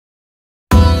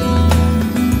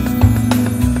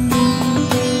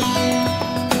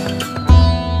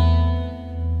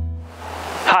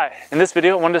this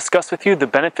video, I want to discuss with you the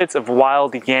benefits of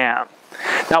wild yam.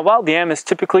 Now, wild yam is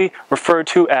typically referred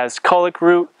to as colic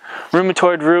root,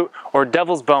 rheumatoid root, or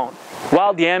devil's bone.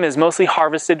 Wild yam is mostly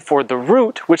harvested for the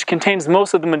root, which contains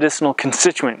most of the medicinal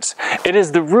constituents. It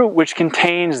is the root which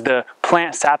contains the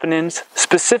plant saponins,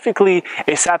 specifically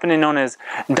a saponin known as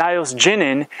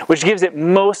diosgenin, which gives it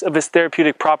most of its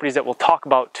therapeutic properties that we'll talk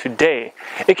about today.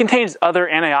 It contains other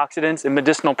antioxidants and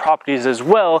medicinal properties as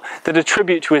well that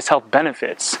attribute to its health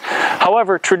benefits.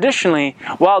 However, traditionally,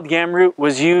 wild yam root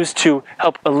was used to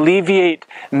help alleviate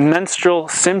menstrual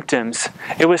symptoms.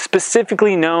 It was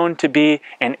specifically known to be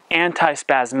an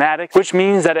antispasmodic, which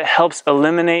means that it helps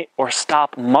eliminate or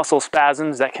stop muscle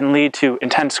spasms that can lead to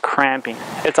intense cramping.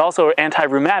 It's also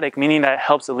anti-rheumatic, meaning that it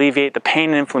helps alleviate the pain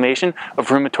and inflammation of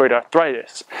rheumatoid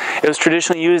arthritis. It was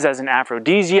traditionally used as an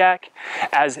aphrodisiac,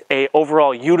 as an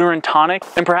overall uterine tonic,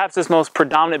 and perhaps its most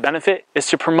predominant benefit is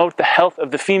to promote the health of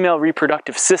the female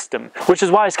reproductive system, which is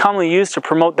why it's commonly used to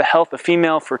promote the health of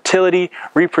female fertility,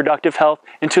 reproductive health,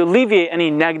 and to alleviate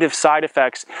any negative side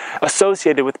effects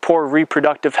associated with poor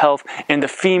reproductive health in the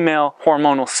female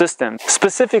hormonal system,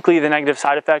 specifically the negative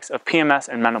side effects of PMS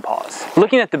and menopause.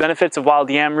 Looking at the benefits of wild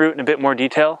yam root in a bit more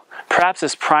detail, perhaps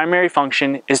its primary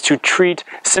function is to treat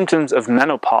symptoms of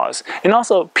menopause and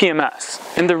also PMS.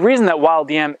 And the reason that wild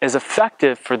yam is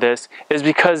effective for this is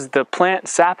because the plant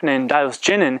saponin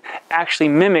diosgenin actually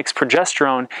mimics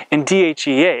progesterone and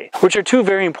DHEA, which are two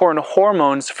very important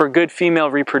hormones for good female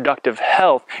reproductive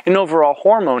health and overall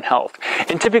hormone health.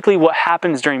 And typically what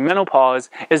happens during menopause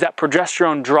is that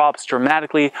progesterone drops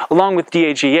dramatically along with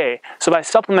DHEA. So by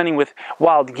supplementing with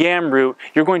wild yam root,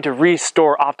 you're going to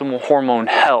restore optimal hormone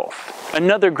health.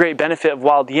 Another great benefit of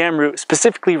wild yam root,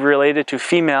 specifically related to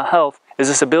female health, is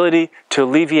this ability to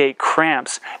alleviate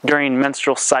cramps during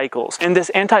menstrual cycles. And this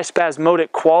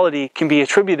antispasmodic quality can be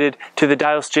attributed to the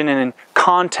diosgenin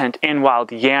content in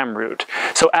wild yam root.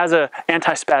 So as an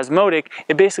antispasmodic,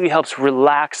 it basically helps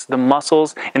relax the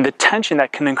muscles and the tension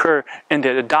that can occur in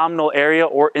the abdominal area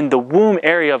or in the womb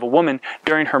area of a woman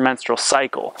during her menstrual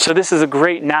cycle. So this is a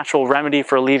great natural remedy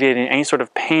for alleviating any sort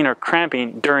of pain or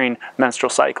cramping during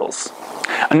menstrual cycles.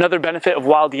 Another benefit of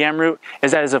wild yam root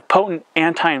is that it is a potent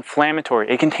anti-inflammatory.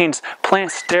 It contains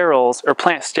plant sterols or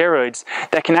plant steroids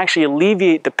that can actually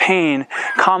alleviate the pain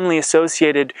commonly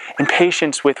associated in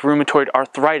patients with rheumatoid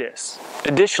arthritis.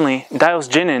 Additionally,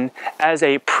 diosgenin, as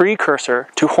a precursor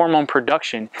to hormone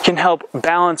production, can help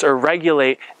balance or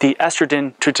regulate the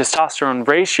estrogen to testosterone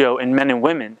ratio in men and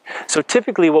women. So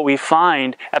typically what we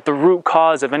find at the root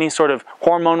cause of any sort of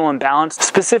hormonal imbalance,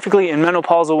 specifically in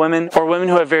menopausal women or women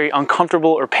who have very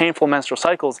uncomfortable or painful menstrual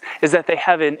cycles, is that they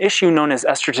have an issue known as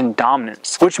estrogen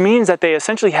dominance, which means that they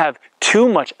essentially have too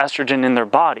much estrogen in their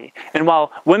body. And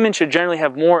while women should generally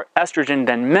have more estrogen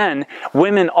than men,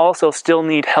 women also still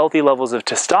need healthy levels of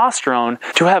testosterone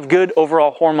to have good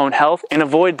overall hormone health and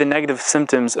avoid the negative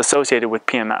symptoms associated with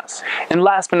PMS. And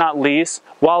last but not least,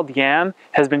 wild yam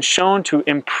has been shown to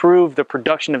improve the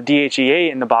production of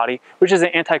DHEA in the body, which is an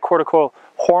anticortical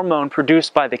hormone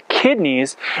produced by the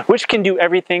kidneys, which can do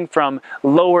everything from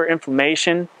lower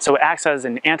inflammation, so it acts as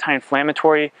an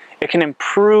anti-inflammatory. It can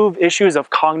improve issues of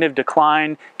cognitive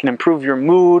decline, can improve your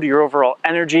mood, your overall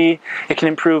energy. It can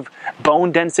improve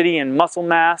bone density and muscle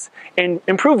mass, and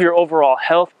improve your overall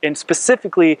health, and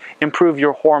specifically improve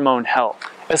your hormone health.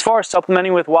 As far as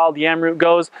supplementing with wild yam root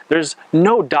goes, there's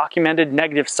no documented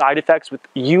negative side effects with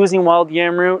using wild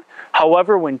yam root.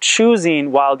 However, when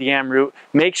choosing wild yam root,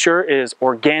 make sure it is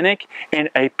organic and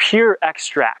a pure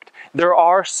extract. There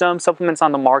are some supplements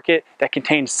on the market that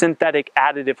contain synthetic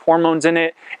additive hormones in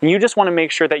it, and you just want to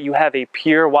make sure that you have a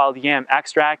pure wild yam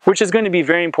extract, which is going to be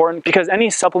very important because any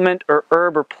supplement or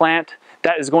herb or plant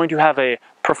that is going to have a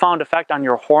profound effect on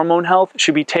your hormone health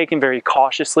should be taken very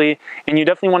cautiously, and you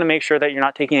definitely want to make sure that you're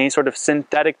not taking any sort of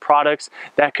synthetic products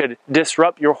that could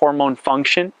disrupt your hormone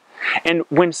function. And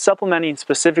when supplementing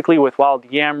specifically with wild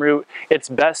yam root, it's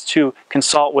best to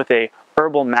consult with a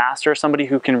herbal master, somebody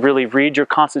who can really read your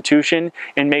constitution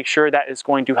and make sure that it's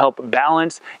going to help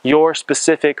balance your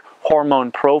specific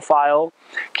hormone profile.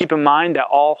 Keep in mind that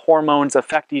all hormones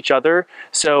affect each other,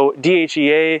 so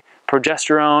DHEA,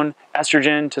 progesterone,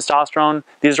 estrogen, testosterone,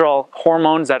 these are all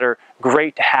hormones that are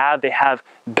great to have. They have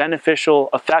beneficial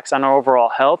effects on our overall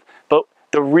health, but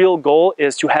the real goal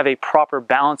is to have a proper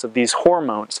balance of these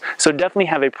hormones. So definitely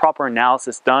have a proper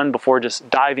analysis done before just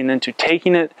diving into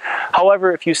taking it.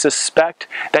 However, if you suspect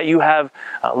that you have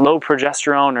low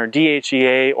progesterone or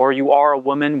DHEA, or you are a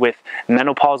woman with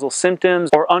menopausal symptoms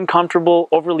or uncomfortable,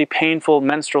 overly painful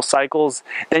menstrual cycles,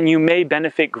 then you may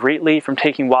benefit greatly from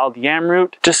taking wild yam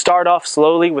root. Just start off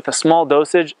slowly with a small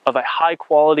dosage of a high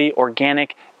quality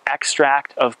organic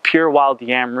extract of pure wild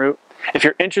yam root. If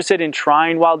you're interested in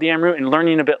trying wild yam root and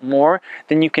learning a bit more,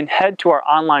 then you can head to our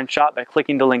online shop by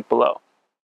clicking the link below.